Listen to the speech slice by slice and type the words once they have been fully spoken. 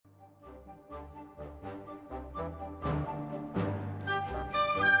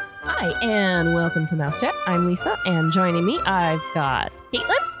Hi, and welcome to Mouse Chat. I'm Lisa, and joining me, I've got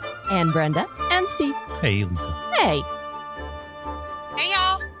Caitlin, and Brenda, and Steve. Hey, Lisa. Hey. Hey,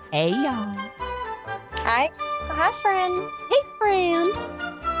 y'all. Hey, y'all. Hi. Hi, friends. Hey, friend.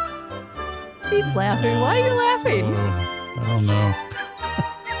 Steve's laughing. Why are you laughing? I don't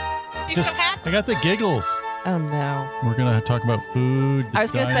know. He's so happy. I got the giggles. Oh, no. We're going to talk about food. I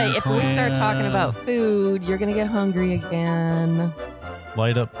was going to say, if we start talking about food, you're going to get hungry again.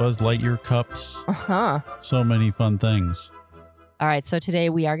 Light up Buzz Lightyear cups. Uh-huh. So many fun things. All right, so today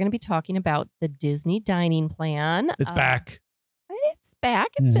we are going to be talking about the Disney dining plan. It's back. It's back.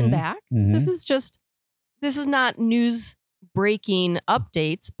 It's been back. Mhm. This is not news breaking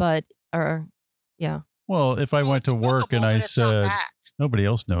updates, but Well, if I went to work and I said nobody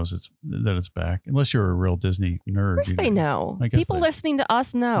else knows that it's back, unless you're a real Disney nerd. of course they know. I guess People listening to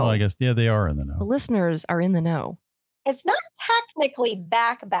us know. Well, I guess they are in the The know. listeners are in the know. It's not technically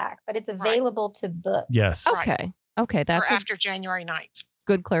back, but it's available to book. Yes. Okay. Okay, that's for a after January 9th.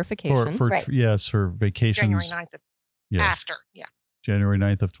 good clarification. For Right. yes, for vacations. January 9th Yes. after. Yeah. January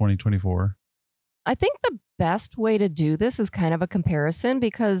 9th of 2024. I think the best way to do this is kind of a comparison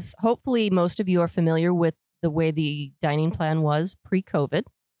because hopefully most of you are familiar with the way the dining plan was pre-COVID.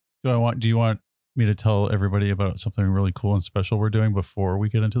 Do you want me to tell everybody about something really cool and special we're doing before we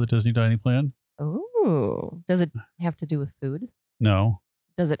get into the Disney dining plan? Oh, does it have to do with food? No.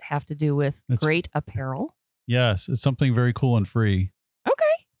 Does it have to do with It's- great apparel? Yes, it's something very cool and free.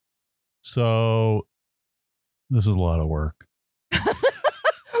 Okay. So this is a lot of work.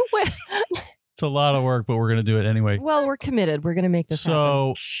 Well, It's a lot of work, but we're going to do it anyway. well, we're committed. We're going to make this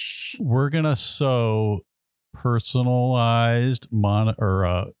happen. So we're going to sew personalized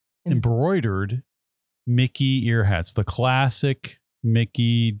embroidered Mickey ear hats, the classic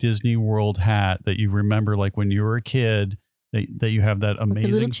Mickey Disney World hat that you remember like when you were a kid that you have that With the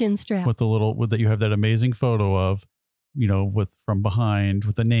little amazing chin strap. that you have that amazing photo of, with from behind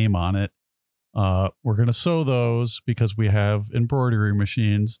with the name on it. We're going to sew those because we have embroidery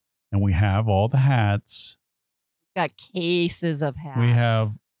machines and we have all the hats. Got cases of hats. We have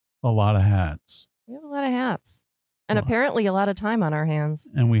a lot of hats. We have a lot of hats. And Well- apparently a lot of time on our hands.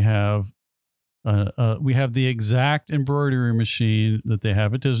 And we have the exact embroidery machine that they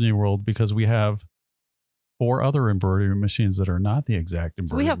have at Disney World because we have 4 other embroidery machines that are not the exact embroidery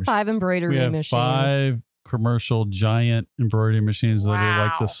So we have machine. 5 embroidery We have machines. 5 commercial giant embroidery machines that are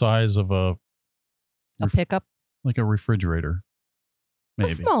like the Wow. size of a pickup. like a refrigerator.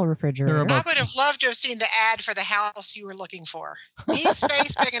 Maybe. A small refrigerator. They're I about- would have loved to have seen the ad for the house you were looking for. Need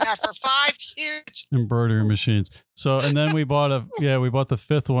space big enough for 5 huge. embroidery machines. So, and then we bought we bought the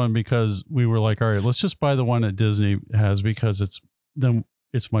 5th one because we were like, all right, let's just buy the one that Disney has because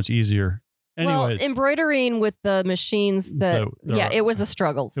it's much easier. Anyways, Well, embroidering with the machines it was a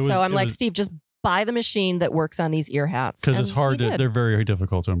struggle. It was- So I'm it like, was- Steve, just buy the machine that works on these ear hats. because And it's hard he to, did. they're very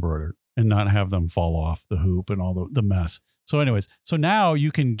difficult to embroider and not have them fall off the hoop and all the mess. So anyways, so now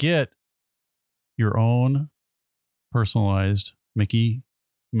you can get your own personalized Mickey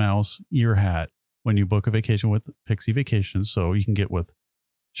Mouse ear hat when you book a vacation with Pixie Vacations. So you can get with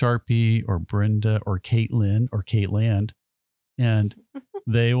Sharpie or Brenda or Caitlin or Caitland, and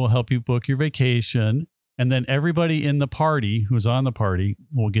they will help you book your vacation. And then everybody in the party who's on the party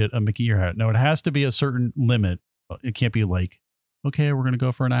will get a Mickey ear hat. Now it has to be a certain limit. It can't be like, okay, we're going to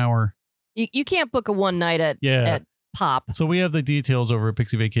go for an hour. You can't book a one night at Pop. So we have the details over at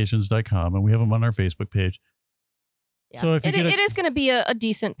pixievacations.com and we have them on our Facebook page. Yeah. So if you it is going to be a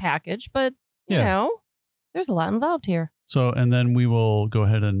decent package, but you Yeah. know, there's a lot involved here. So, and then we will go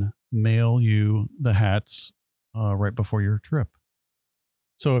ahead and mail you the hats right before your trip.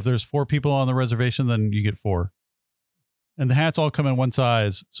 So if there's 4 people on the reservation, then you get 4. And the hats all come in one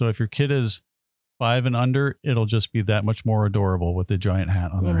size. So if your kid is 5 and under, it'll just be that much more adorable with the giant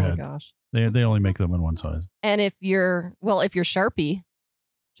hat on Oh their my head. gosh. They only make them in one size. And if you're Sharpie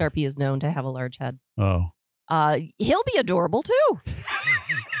is known to have a large head. Oh. He'll be adorable too.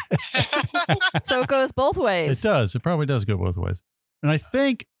 So it goes both ways. It does. It probably does go both ways. And I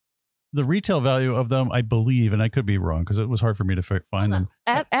think the retail value of them, I believe, and I could be wrong because it was hard for me to find them.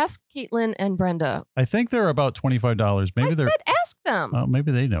 Ask Caitlin and Brenda. I think they're about $25. Maybe I they're said ask them.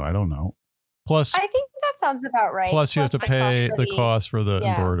 maybe they know. I don't know. Plus, I think that sounds about right. plus you have to the pay cost for the cost for the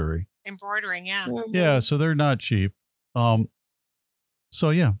yeah. embroidery. Embroidering, yeah. Mhm. Yeah, so they're not cheap.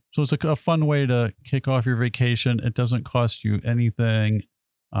 So it's a fun way to kick off your vacation. It doesn't cost you anything,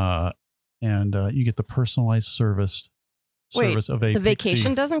 and you get the personalized service of a The Pixie.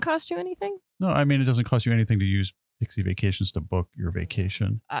 vacation doesn't cost you anything? No, I mean it doesn't cost you anything to use Pixie Vacations to book your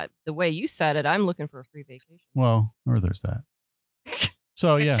vacation. The way you said it, I'm looking for a free vacation. Well, or there's that.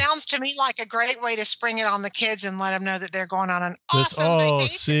 So It yeah. sounds to me like a great way to spring it on the kids and let them know that they're going on an This, awesome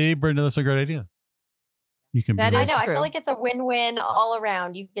vacation. see, Brenda, that's a great idea. You can That be I is know. I true. feel like it's a win-win all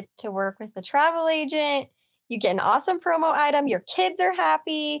around. You get to work with the travel agent. You get an awesome promo item. Your kids are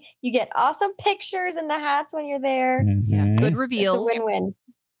happy. You get awesome pictures in the hats when you're there. Yeah, Mhm. good It's a reveals. win-win.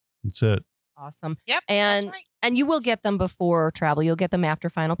 That's it. Awesome. Yep, And that's right. and you will get them before travel. You'll get them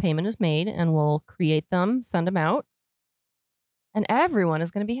after final payment is made, and we'll create them, send them out, and everyone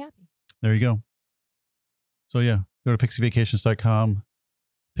is going to be happy. There you go. So yeah, go to pixievacations.com,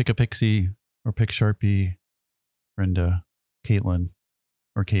 pick a pixie or pick Sharpie, Brenda, Caitlin,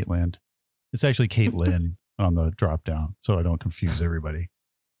 or Caitland. It's actually Caitlin on the drop down, so I don't confuse everybody.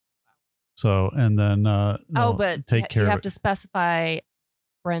 So, and then But take care you of have it. to specify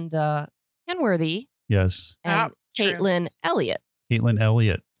Brenda Yes, Kenworthy and true. Caitlin Elliott. Caitlin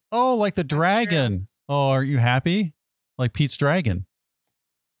Elliott. Oh, like the That's true. dragon. Oh, are you happy? Like Pete's dragon.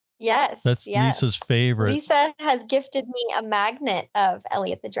 Yes. That's yes. Lisa's favorite. Lisa has gifted me a magnet of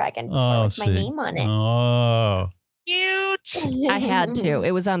Elliot the Dragon before Oh, with my see. name on it. Oh, Cute. I had to.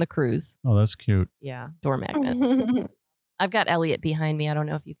 It was on the cruise. oh, that's cute. Yeah, door magnet. I've got Elliot behind me. I don't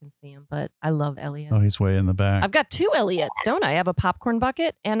know if you can see him, but I love Elliot. Oh, he's way in the back. I've got two Elliots, don't I? I have a popcorn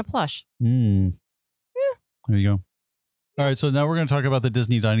bucket and a plush. Yeah. There you go. All right. So now we're going to talk about the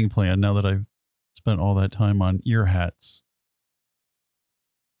Disney dining plan now that I've spent all that time on ear hats.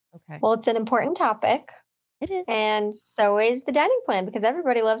 Okay. Well, it's an important topic. It is. And so is the dining plan because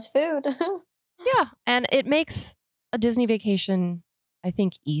everybody loves food. Yeah, and it makes a Disney vacation, I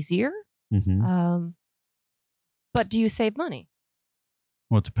think, easier. Mm-hmm. But do you save money?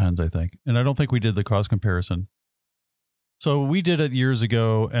 Well, it depends, I think. And I don't think we did the cost comparison. So we did it years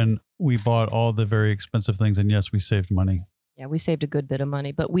ago and we bought all the very expensive things. And yes, we saved money. Yeah, we saved a good bit of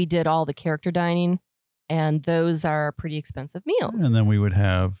money, but we did all the character dining, and those are pretty expensive meals. And then we would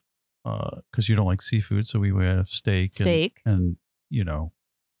have, because you don't like seafood, so we would have steak. Steak. And you know,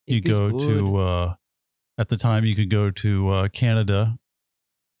 you Steak is go good. to, at the time, you could go to Canada,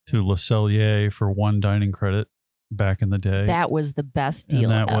 to Le Cellier for one dining credit back in the day. That was the best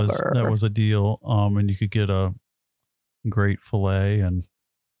deal and ever. that was a deal. And you could get a great fillet and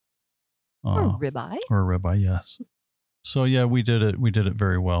Or ribeye. or a ribeye, yes. So yeah, we did it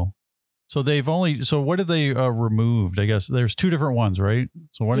very well. So what did they removed? I guess there's two different ones, right?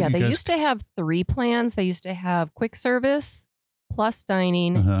 So why Yeah, don't you they guys used to have 3 plans. They used to have quick service, plus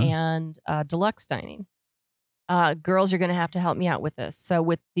dining, Uh-huh. and deluxe dining. Girls, you're going to have to help me out with this. So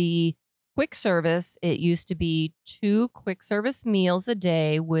with the quick service, it used to be 2 quick service meals a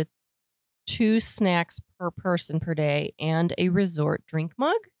day with 2 snacks per person per day and a resort drink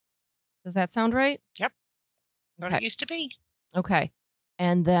mug. Does that sound right? What Okay. it used to be. Okay.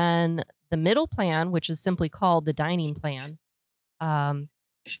 And then the middle plan, which is simply called the dining plan,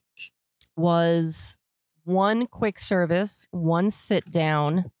 was 1 quick service, 1 sit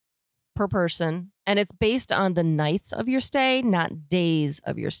down per person. And it's based on the nights of your stay, not days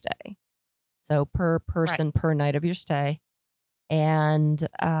of your stay. So per person per night of your stay. And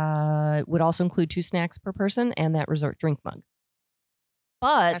it would also include 2 snacks per person and that resort drink mug.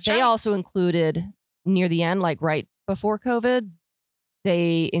 But That's they right. also included near the end, like right before COVID,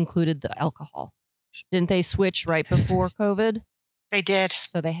 they included the alcohol. Didn't they switch right before COVID? They did.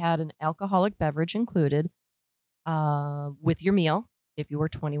 So they had an alcoholic beverage included with your meal if you were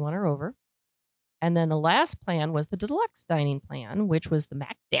 21 or over. And then the last plan was the deluxe dining plan, which was the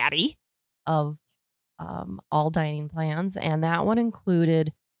Mac Daddy of all dining plans. And that one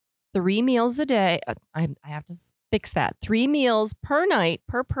included 3 meals a day. I have to fix that. 3 meals per night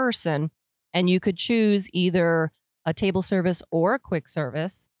per person. And you could choose either a table service or a quick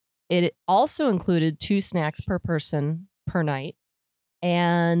service. It also included 2 snacks per person per night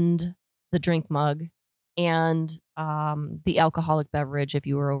and the drink mug and the alcoholic beverage if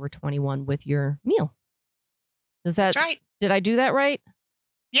you were over 21 with your meal. That's right. Did I do that right?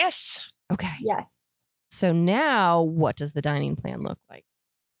 Yes. Okay. Yes. So now what does the dining plan look like?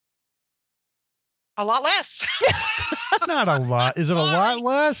 A lot less. Not a lot. Is it a lot Sorry.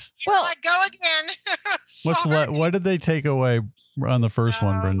 less? Here Well- I go again. What's Sorry. what did they take away on the first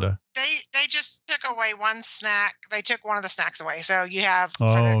one, Brenda? They just took away 1 snack. They took one of the snacks away. So you have for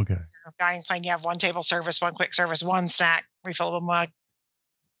Oh, the okay. dining plan, you have 1 table service, 1 quick service, 1 snack, refillable mug.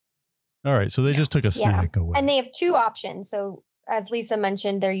 All right. So they just took a snack away. And they have 2 options. So as Lisa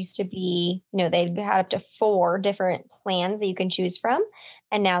mentioned, there used to be, they had up to 4 different plans that you can choose from.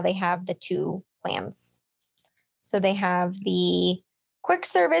 And now they have the 2 plans. So they have the quick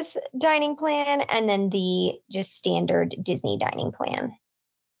service dining plan and then the just standard Disney dining plan.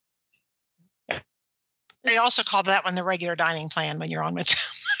 They also call that one the regular dining plan when you're on with them.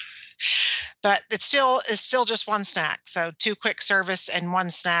 But it's still just one snack. So 2 quick service and 1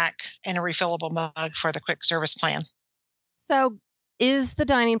 snack and a refillable mug for the quick service plan. So, is the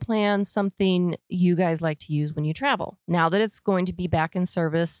dining plan something you guys like to use when you travel? Now that it's going to be back in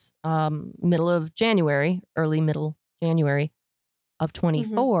service middle of January, early middle January of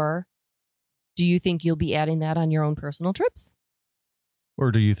 24, do you think you'll be adding that on your own personal trips?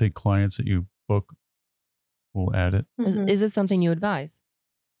 Or do you think clients that you book will add it? Is it something you advise?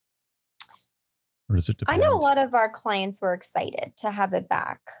 Or does it I depend? know a lot of our clients were excited to have it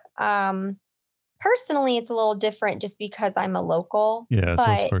back. Personally, it's a little different just because I'm a local. Yeah, so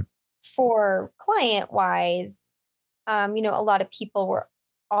it's But hard. for client wise, a lot of people were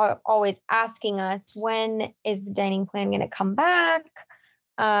always asking us, when is the dining plan going to come back?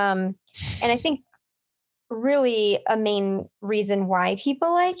 And I think really a main reason why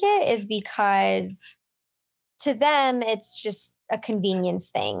people like it is because to them, it's just a convenience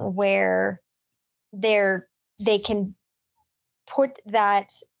thing where they can put that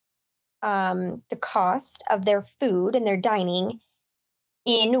the cost of their food and their dining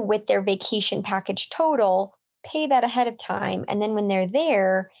in with their vacation package total, pay that ahead of time, and then when they're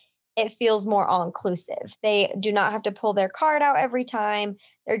there, it feels more all inclusive. They do not have to pull their card out every time.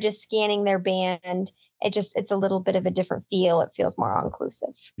 They're just scanning their band. It's a little bit of a different feel. It feels more all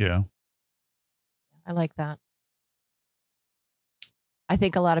inclusive. Yeah. I like that. I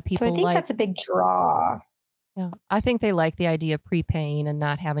think a lot of people So I think that's a big draw. Yeah, I think they like the idea of prepaying and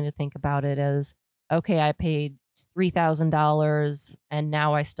not having to think about it as, okay, I paid $3,000 and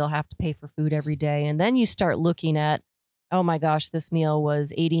now I still have to pay for food every day. And then you start looking at, oh my gosh, this meal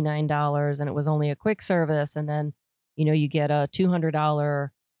was $89 and it was only a quick service. And then, you get a $200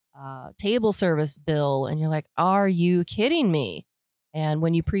 table service bill and you're like, are you kidding me? And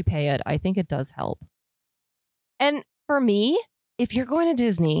when you prepay it, I think it does help. And for me, if you're going to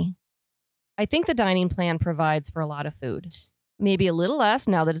Disney, I think the dining plan provides for a lot of food. Maybe a little less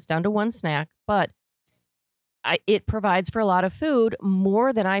now that it's down to 1 snack, but it provides for a lot of food,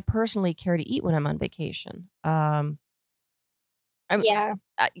 more than I personally care to eat when I'm on vacation. Yeah.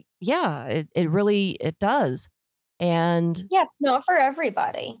 It really does. And Yeah, it's not for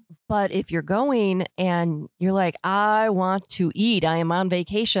everybody. but if you're going and you're like, I want to eat, I am on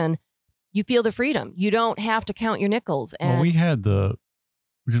vacation, you feel the freedom. You don't have to count your nickels. And Well,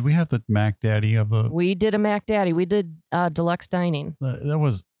 did we have the Mac Daddy of the? we did a Mac Daddy. We did deluxe dining. That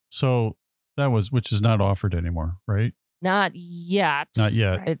was which is not offered anymore, right? Not yet. Not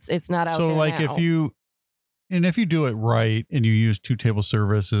yet. It's not out So there like now. if you do it right and you use 2 table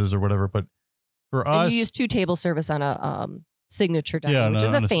services or whatever, but for And us, you use 2 table service on a signature dining, Yeah, which no,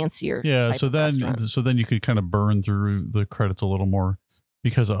 is on a a- fancier. yeah. type So of restaurant. then you could kind of burn through the credits a little more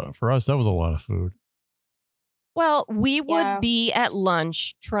because for us that was a lot of food. Well, we would Yeah. be at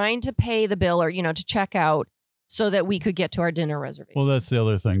lunch trying to pay the bill or to check out so that we could get to our dinner reservation. Well, that's the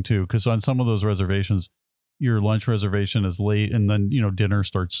other thing too, because on some of those reservations, your lunch reservation is late, and then dinner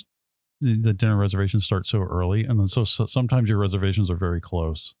starts. The dinner reservation starts so early, and then so sometimes your reservations are very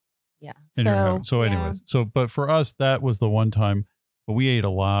close. yeah. in your So house. So, Yeah. anyways, but for us, that was the one time, but we ate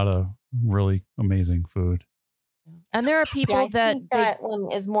a lot of really amazing food. and there are people Yeah, I that think that one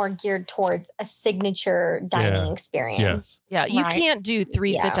is more geared towards a signature dining experience. Yes. you Right. can't do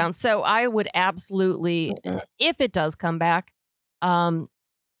 3 Yeah. sit downs. So I would absolutely, Mm-mm. if it does come back,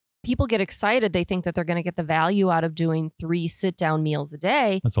 people get excited. They think that they're going to get the value out of doing 3 sit down meals a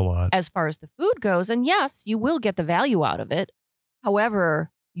day That's a lot. as far as the food goes. And yes, you will get the value out of it.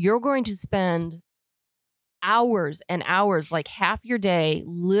 However, you're going to spend hours and hours, like half your day,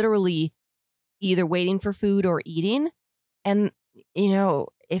 literally either waiting for food or eating. And,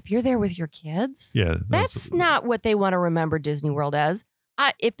 if you're there with your kids, Yeah. that's not what they want to remember Disney World as.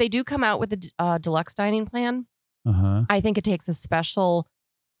 If they do come out with a deluxe dining plan, Uh-huh. I think it takes a special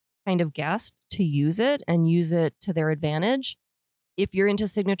kind of guest to use it and use it to their advantage. If you're into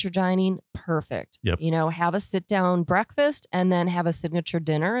signature dining, perfect. Yep. Have a sit down breakfast and then have a signature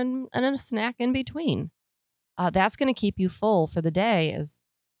dinner and a snack in between. That's going to keep you full for the day.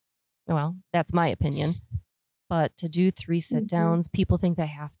 That's my opinion. But to do 3 sit downs, people think they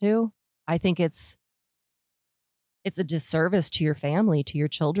have to. I think it's a disservice to your family, to your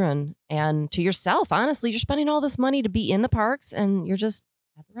children, and to yourself. Honestly, you're spending all this money to be in the parks and you're just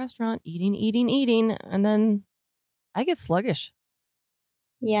at the restaurant eating. And then I get sluggish.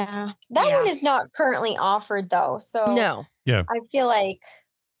 Yeah. That Yeah. one is not currently offered though. So No. I feel like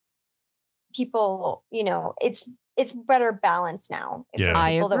people, it's better balanced now. Yeah.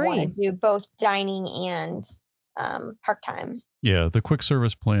 I People that want agree. to do both dining and part time. Yeah, the quick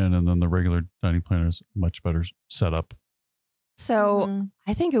service plan and then the regular dining plan is much better setup. So Mhm.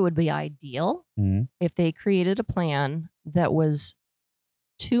 I think it would be ideal Mhm. if they created a plan that was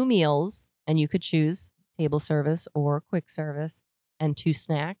 2 meals and you could choose table service or quick service and 2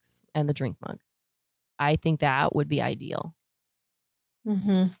 snacks and the drink mug. I think that would be ideal.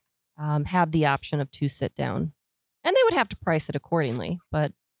 Mhm. Have the option of 2 sit down. And they would have to price it accordingly,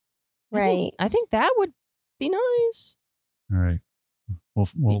 but Right. I think that would be nice. All right.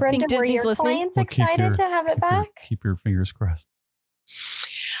 We'll Brenda, were Disney's your listening? clients We'll keep excited your- to have it back? keep your fingers crossed.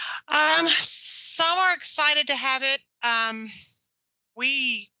 Some are excited to have it.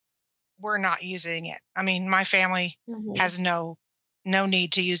 We were not using it. I mean, my family Mhm. has no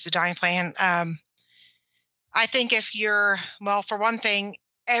need to use the dining plan. I think if you're, well, for one thing,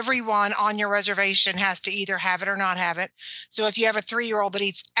 everyone on your reservation has to either have it or not have it. So if you have a 3-year-old that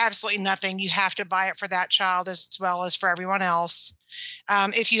eats absolutely nothing, you have to buy it for that child as well as for everyone else.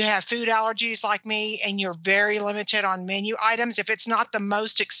 If you have food allergies like me and you're very limited on menu items, if it's not the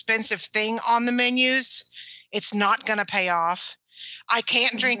most expensive thing on the menus, it's not going to pay off. I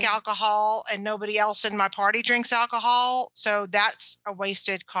can't drink alcohol and nobody else in my party drinks alcohol. So that's a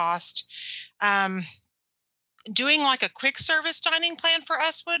wasted cost. Doing like a quick service dining plan for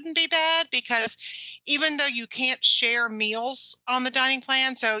us wouldn't be bad because even though you can't share meals on the dining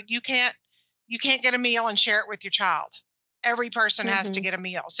plan, so you can't get a meal and share it with your child. Every person has to get a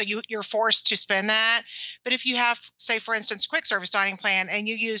meal. So you're forced to spend that. But if you have, say, for instance, quick service dining plan and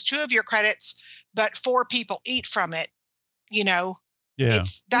you use 2 of your credits, but 4 people eat from it, Yeah.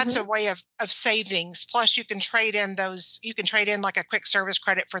 that's a way of savings. Plus you can trade in like a quick service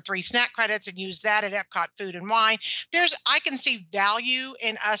credit for 3 snack credits and use that at Epcot Food and Wine. I can see value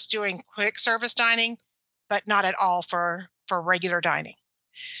in us doing quick service dining, but not at all for regular dining.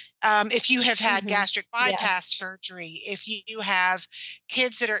 If you have had gastric bypass surgery, if you have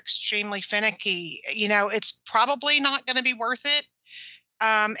kids that are extremely finicky, it's probably not going to be worth it.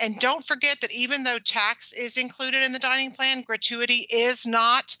 And don't forget that even though tax is included in the dining plan, gratuity is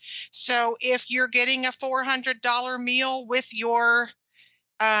not. So if you're getting a $400 meal with your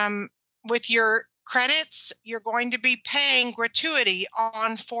credits, you're going to be paying gratuity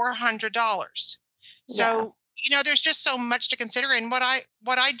on $400. So there's just so much to consider. And what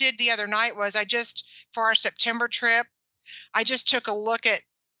I did the other night was for our September trip, I just took a look at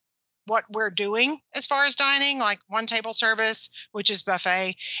what we're doing as far as dining, like 1 table service, which is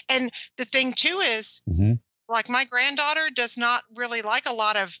buffet. And the thing too is, like my granddaughter does not really like a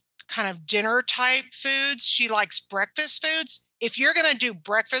lot of kind of dinner type foods. She likes breakfast foods. If you're going to do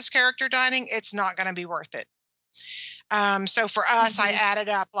breakfast character dining, it's not going to be worth it. So for us, I added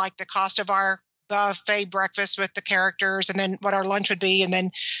up like the cost of our buffet breakfast with the characters and then what our lunch would be. And then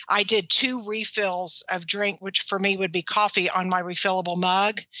I did 2 refills of drink, which for me would be coffee on my refillable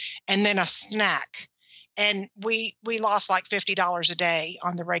mug and then a snack. And we lost like $50 a day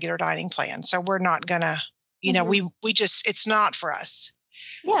on the regular dining plan. So we're not gonna, we just, it's not for us.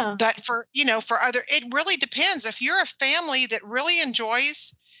 Yeah. But for other, it really depends. If you're a family that really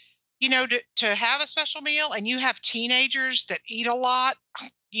enjoys, to have a special meal and you have teenagers that eat a lot,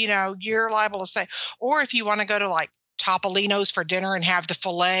 you're liable to say, or if you want to go to like Topolino's for dinner and have the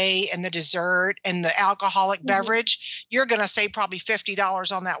filet and the dessert and the alcoholic beverage, you're going to save probably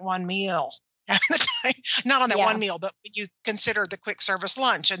 $50 on that one meal. Not on that one meal, but you consider the quick service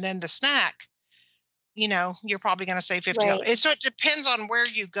lunch and then the snack, you're probably going to save $50. Right. So it depends on where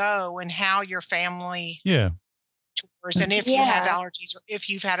you go and how your family tours and if you have allergies or if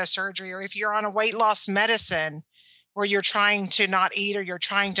you've had a surgery or if you're on a weight loss medicine where you're trying to not eat or you're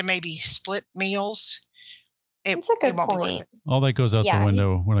trying to maybe split meals. It's a good point. All that goes out the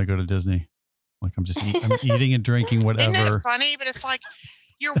window when I go to Disney. Like I'm eating and drinking whatever. Isn't it funny? But it's like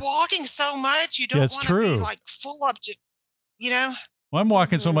you're walking so much you don't want to be like full up to, Well, I'm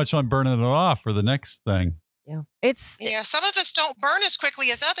walking so much I'm burning it off for the next thing. Yeah. Some of us don't burn as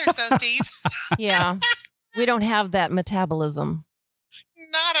quickly as others though, Steve. Yeah. We don't have that metabolism.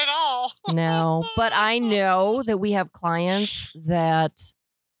 Not at all. No, but I know that we have clients that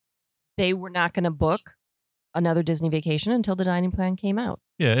they were not going to book another Disney vacation until the dining plan came out.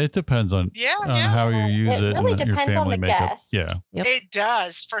 Yeah, it depends on how you use it. It really and depends your on family the makeup. guest. Yeah. Yep. It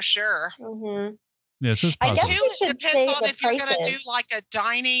does for sure. Yeah, so it's I positive. guess we should It say depends on the if you're going to do prices. like a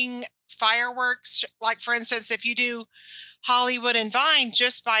dining fireworks, like for instance, if you do Hollywood and Vine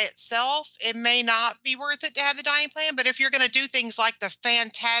just by itself, it may not be worth it to have the dining plan. But if you're going to do things like the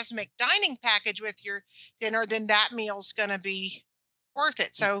Fantasmic dining package with your dinner, then that meal's going to be worth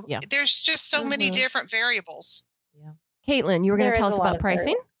it. So there's just so many different variables. Yeah. Caitlin, you were going to tell us about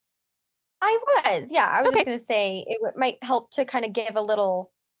pricing? I was. Yeah, I was Okay. just going to say might help to kind of give a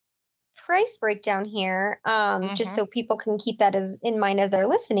little price breakdown here, just so people can keep that in mind as they're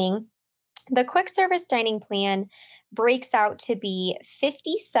listening. The quick service dining plan breaks out to be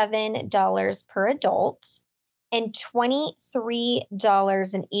 $57 per adult and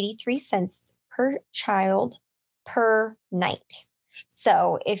 $23.83 per child per night.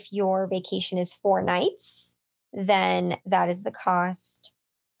 So if your vacation is 4 nights, then that is the cost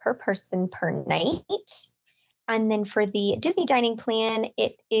per person per night. And then for the Disney dining plan,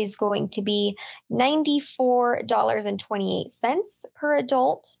 it is going to be $94.28 per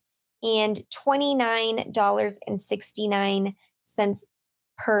adult and $29.69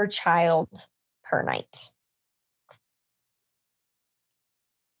 per child per night.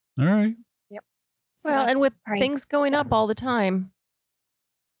 All right. Yep. So Well, that's and with the price. things going up all the time,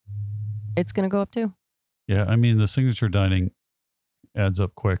 it's going to go up too. Yeah. I mean, the signature dining adds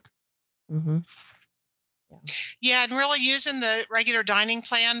up quick. Mm-hmm. Yeah, and really using the regular dining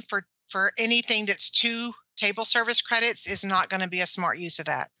plan for anything that's 2 table service credits is not going to be a smart use of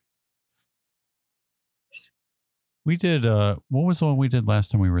that. We did, what was the one we did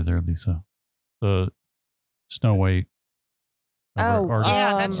last time we were there, Lisa? The Snow White. Oh,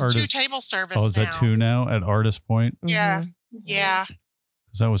 Yeah, that's 2 Artist- table service Oh, is now. that 2 now at Artist Point? Yeah. Yeah.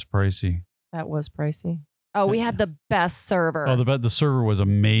 Because that was pricey. That was pricey. Oh, we had the best server. Oh, the server was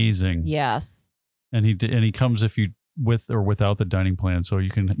amazing. Yes. And he comes if you with or without the dining plan, so you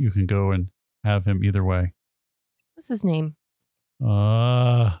can go and have him either way. What's his name?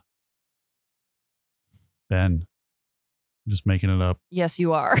 Ben. I'm just making it up. Yes,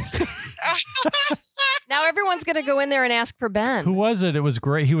 you are. Now everyone's going to go in there and ask for Ben. Who was it? It was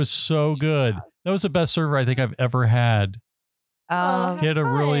great. He was so good. That was the best server I think I've ever had. He had a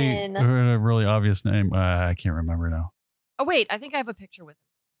really obvious name. I can't remember now. Oh, wait. I think I have a picture with him.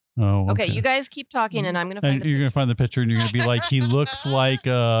 Oh, Okay, you guys keep talking, and I'm going to find and you're going to find the picture, and you're going to be like, he looks like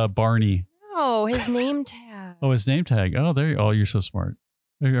Barney. Oh, his name tag. Oh, his name tag. Oh, there. Oh, you're so smart.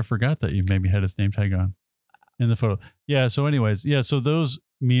 I forgot that you maybe had his name tag on in the photo. Yeah. So, anyways, yeah. So those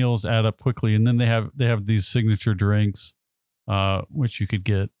meals add up quickly, and then they have these signature drinks, which you could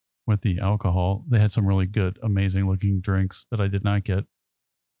get with the alcohol. They had some really good, amazing looking drinks that I did not get.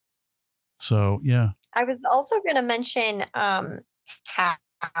 So yeah. I was also going to mention how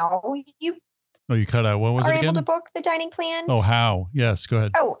you You cut out. What was are it again? able to book the dining plan. Oh, how? Yes, go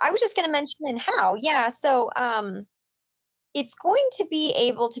ahead. Oh, I was just going to mention how. Yeah. So it's going to be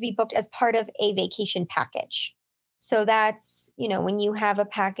able to be booked as part of a vacation package. So that's, when you have a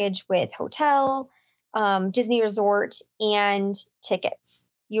package with hotel, Disney Resort, and tickets,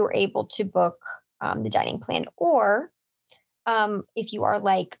 you're able to book the dining plan. Or if you are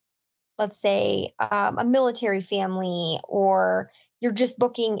like, let's say, a military family, or you're just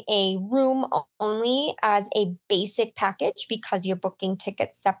booking a room only as a basic package because you're booking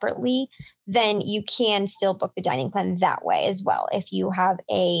tickets separately, then you can still book the dining plan that way as well if you have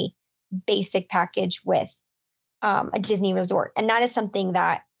a basic package with a Disney Resort. And that is something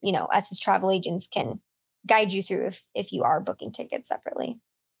that, us as travel agents can guide you through if you are booking tickets separately.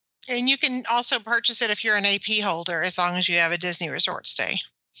 And you can also purchase it if you're an AP holder, as long as you have a Disney Resort stay.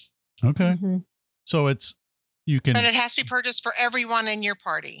 Okay. Mm-hmm. So you can. But it has to be purchased for everyone in your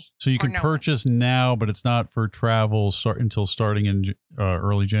party. So you can purchase now, but it's not for travel until starting in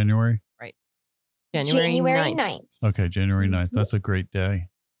early January. Right. January 9th. Okay, January 9th. That's a great day.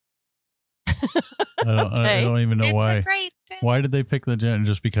 Okay. I don't even know why. It's a great day. Why did they pick the Jan?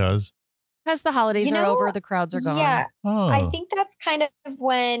 Just because? Because the holidays are over, the crowds are gone. Yeah. Oh. I think that's kind of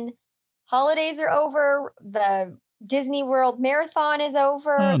when holidays are over, the Disney World Marathon is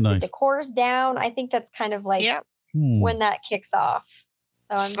over, nice. The decor's down. I think that's kind of like when that kicks off.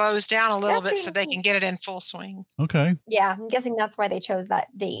 So slows down a little bit so they can get it in full swing. Okay. Yeah, I'm guessing that's why they chose that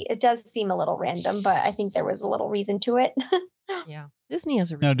date. It does seem a little random, but I think there was a little reason to it. Yeah. Disney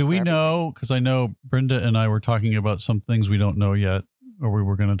has a reason. Now, do we know, because I know Brenda and I were talking about some things we don't know yet, or we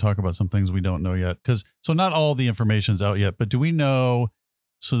were going to talk about some things we don't know yet. So not all the information's out yet, but do we know,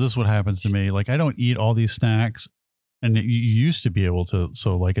 so this is what happens to me. Like, I don't eat all these snacks. And you used to be able to,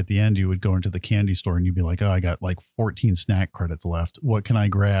 so like at the end, you would go into the candy store and you'd be like, oh, I got like 14 snack credits left. What can I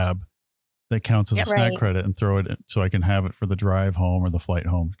grab that counts as a snack credit and throw it so I can have it for the drive home or the flight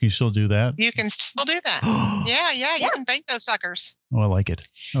home? Can you still do that? You can still do that. Yeah. You can bank those suckers. Oh, I like it.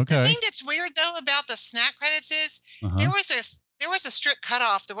 Okay. The thing that's weird though about the snack credits is there was a strict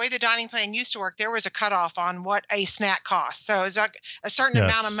cutoff. The way the dining plan used to work, there was a cutoff on what a snack cost. So it was like a certain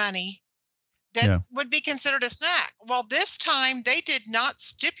amount of money that would be considered a snack. Well, this time they did not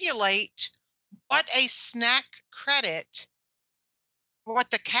stipulate what a snack credit what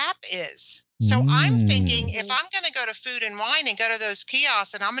the cap is. So I'm thinking if Mm. I'm going to go to Food and Wine and go to those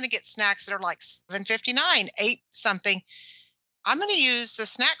kiosks and I'm going to get snacks that are like $7.59, 8 something, I'm going to use the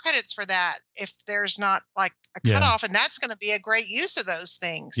snack credits for that if there's not like a Yeah. cutoff, and that's going to be a great use of those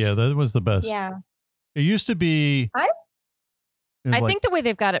things. Yeah, that was the best. Yeah. It used to be. I- it was I like- think the way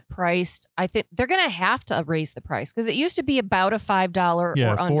they've got it priced, I think they're going to have to raise the price because it used to be about a $5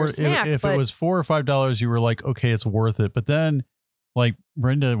 or under snack. if but it was $4 or $5, you were like, okay, it's worth it. But then, like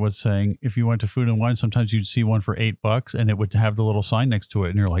Brenda was saying, if you went to Food and Wine, sometimes you'd see one for $8 and it would have the little sign next to it,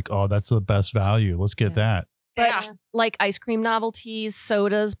 and you're like, oh, that's the best value. Let's get that. But Yeah. like ice cream novelties,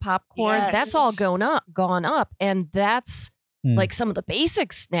 sodas, popcorn, Yes. that's all gone up. And that's Hmm. like some of the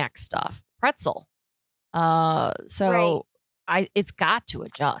basic snack stuff, pretzel. Right. It's got to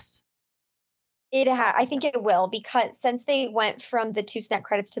adjust. I think it will, because since they went from the 2 snack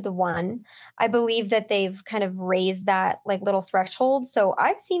credits to the 1, I believe that they've kind of raised that like little threshold. So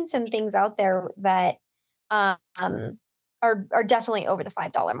I've seen some things out there that are definitely over the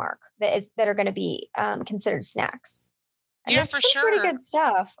 $5 mark that are going to be considered snacks. And Yeah, that's for some pretty sure. good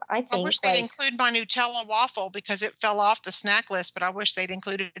stuff, I I think. wish they'd include my Nutella waffle because it fell off the snack list, but I wish they'd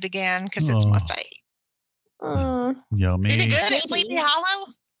included it again because it's my Oh. fave. Yummy. Is it good at Maybe. Sleepy Hollow?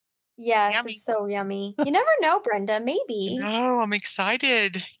 Yes, Yummy. it's so yummy. You never know, Brenda. Maybe No, I'm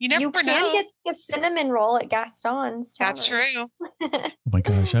excited. You never you can know. get the cinnamon roll at Gaston's. That's Tavern. true. Oh my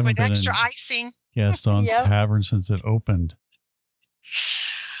gosh, I haven't With been extra in icing. Gaston's Yep. Tavern since it opened.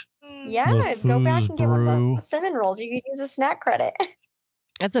 Yeah, go back LeFou's and get one of Brew. those cinnamon rolls. You could use a snack credit.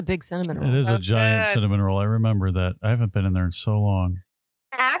 That's a big cinnamon roll. It is a So giant good. cinnamon roll. I remember that. I haven't been in there in so long.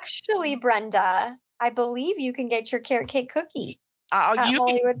 Actually, Brenda, I believe you can get your carrot cake cookie at You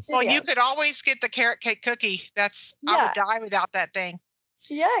Hollywood well, Studios. you could always get the carrot cake cookie. I Yeah. would die without that thing.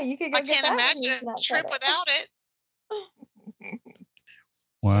 Yeah, you could go I get can't that and use imagine a snack trip credit. without it.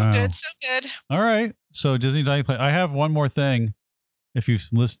 Wow. So good, so good. All right. So Disney Dining Plan. I have one more thing. If you've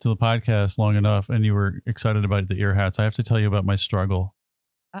listened to the podcast long enough and you were excited about the ear hats, I have to tell you about my struggle.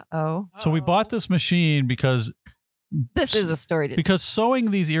 Uh-oh. So we bought this machine because This is a story to because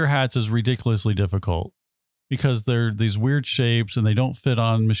sewing these ear hats is ridiculously difficult because they're these weird shapes and they don't fit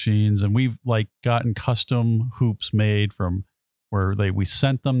on machines. And we've like gotten custom hoops made from where we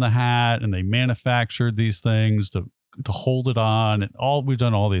sent them the hat and they manufactured these things to hold it on, and we've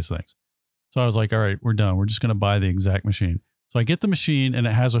done all these things. So I was like, all right, we're done. We're just going to buy the exact machine. So I get the machine and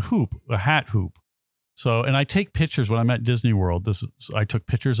it has a hat hoop. So, and I take pictures when I'm at Disney World. I took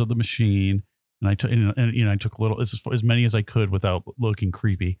pictures of the machine, and I took, I took as many as I could without looking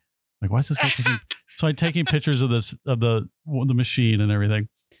creepy. Like, why is this guy taking? So I'm taking pictures of the machine and everything.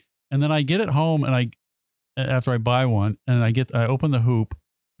 And then I get it home, and after I buy one, and I open the hoop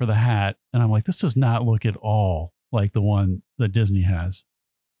for the hat, and I'm like, this does not look at all like the one that Disney has.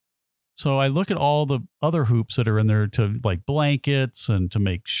 So I look at all the other hoops that are in there to like blankets and to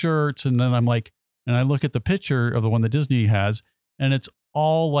make shirts. And then I'm like, and I look at the picture of the one that Disney has, and it's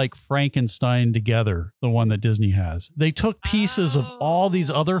all like Frankenstein together, the one that Disney has. They took pieces of all these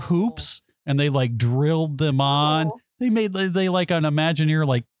other hoops and they like drilled them on. Oh. They like an Imagineer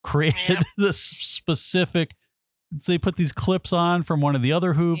like created this specific, they put these clips on from one of the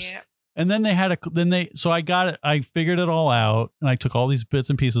other hoops. Yeah. And then so I got it. I figured it all out, and I took all these bits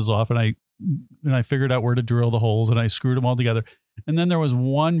and pieces off, and I figured out where to drill the holes, and I screwed them all together. And then there was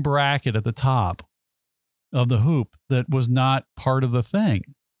one bracket at the top of the hoop that was not part of the thing.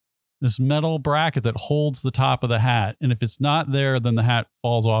 This metal bracket that holds the top of the hat, and if it's not there, then the hat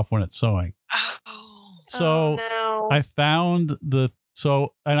falls off when it's sewing. Oh. So no. I found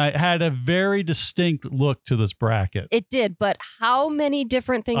and I had a very distinct look to this bracket. It did, but how many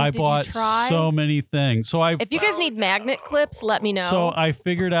different things I did bought you try? so many things. So If you guys need magnet clips, let me know. So I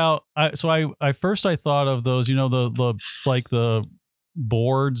figured out. I first thought of those. You know the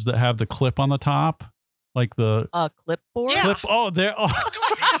boards that have the clip on the top, like the a clipboard. Yeah. clip. Oh, there. Oh.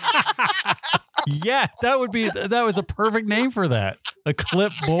 Yeah, that was a perfect name for that. A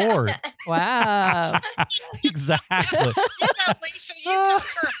clipboard. Wow. Exactly. You go, Lisa. You go,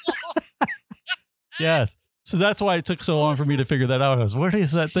 girl. Yes. So that's why it took so long for me to figure that out. I was, what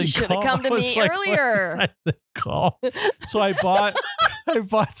is that thing You should have called? come to I was me like, what is earlier. that thing called? So I bought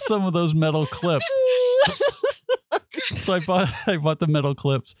some of those metal clips. So I bought the metal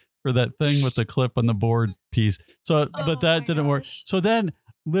clips for that thing with the clip on the board piece. So, but that didn't work. So then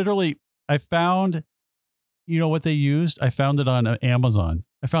literally I found, you know what they used? I found it on Amazon.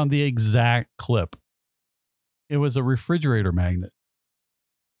 I found the exact clip. It was a refrigerator magnet.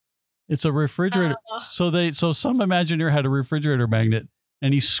 It's a refrigerator. So some Imagineer had a refrigerator magnet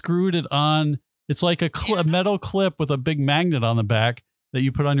and he screwed it on. It's like a metal clip with a big magnet on the back. that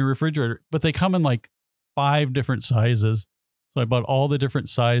you put on your refrigerator, but they come in like 5 different sizes. So I bought all the different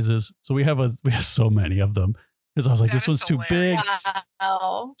sizes. So we have so many of them because I was like, That this one's is too big. hilarious.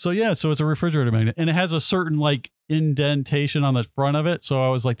 Wow. So yeah, so it's a refrigerator magnet and it has a certain like indentation on the front of it. So I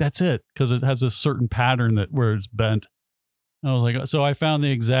was like, that's it. Cause it has a certain pattern that where it's bent. I was like, so I found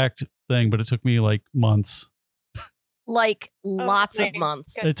the exact thing, but it took me like months. Like lots of my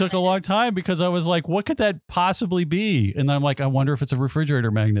months. goodness. It took a long time because I was like, what could that possibly be? And then I'm like, I wonder if it's a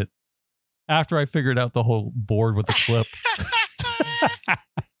refrigerator magnet after I figured out the whole board with the clip.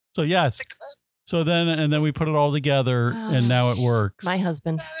 So yes. So then we put it all together and now it works. My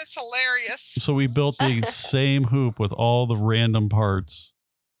husband. That is hilarious. So we built the same hoop with all the random parts.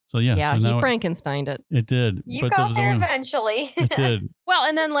 So yeah, Yeah, so he now Frankensteined it. it did. You but got was there only- eventually. It did. Well,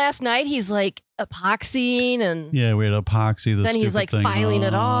 and then last night he's like epoxying and Yeah, we had epoxy. Then he's, stupid like, thing filing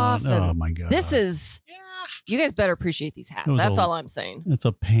it on. off, Oh and my god! this is, Yeah. you guys better appreciate these hats. It was That's a- all I'm saying. It's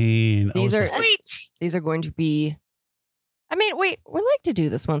a pain. I These was are- like- Sweet. These are going to be, I mean, we like to do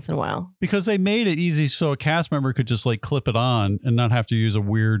this once in a while. because they made it easy so a cast member could just like clip it on and not have to use a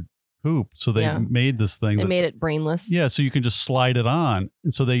weird hoop. So they Yeah. made this thing. They that- made it brainless. Yeah, so you can just slide it on,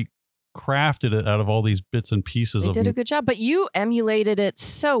 and so they crafted it out of all these bits and pieces They of did a good job, but you emulated it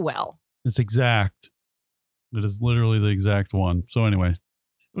so well. It's exact. It is literally the exact one. So anyway,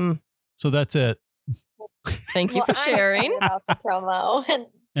 Mm. so that's it. Thank you Well, for I'm sharing. excited about the promo. And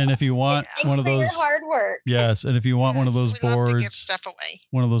And if you want thanks one of for your those, hard work. yes, and if you want one of Yes, those we love to give boards, stuff away.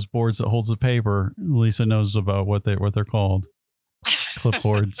 one of those boards that holds the paper, Lisa knows about what they're called.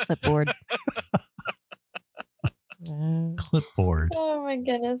 Clipboards. Clipboard. Clipboard. Oh my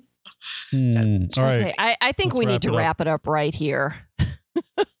goodness. All right. Okay, I think Let's we need wrap to it up. wrap it up right here.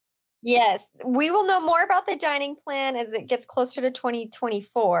 Yes, we will know more about the dining plan as it gets closer to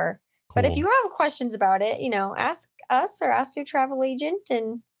 2024. But if Cool. you have questions about it, ask us or ask your travel agent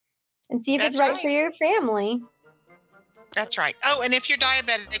and see if it's That's right right. for your family. That's right. Oh, and if you're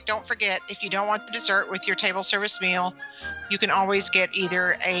diabetic, don't forget, if you don't want the dessert with your table service meal, you can always get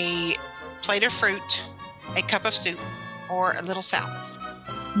either a plate of fruit, a cup of soup, or a little salad.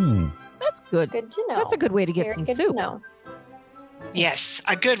 That's good. Good to know. That's a good way to get Very some good soup. to know. Yes,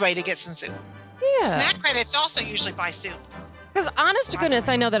 a good way to get some soup. Yeah. Snack credits also usually buy soup. Because honest to goodness,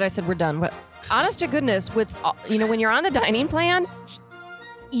 I know that I said we're done, but honest to goodness, with when you're on the dining plan,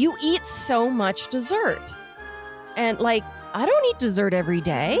 you eat so much dessert, and like I don't eat dessert every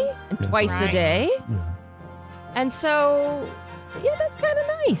day and Yes, twice Right. a day, Yeah. and so yeah, that's kind of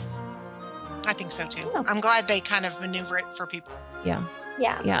nice. I think so too. Yeah. I'm glad they kind of maneuver it for people. Yeah,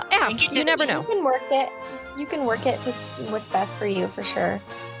 Yeah. yeah. Ask. you You just- never You know. can work it. You can work it to see what's best for you for sure.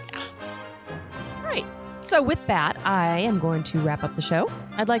 Right. So with that, I am going to wrap up the show.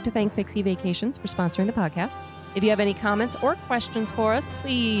 I'd like to thank Pixie Vacations for sponsoring the podcast. If you have any comments or questions for us,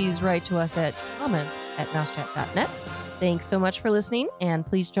 please write to us at comments@mousechat.net. Thanks so much for listening, and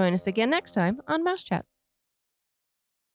please join us again next time on Mouse Chat.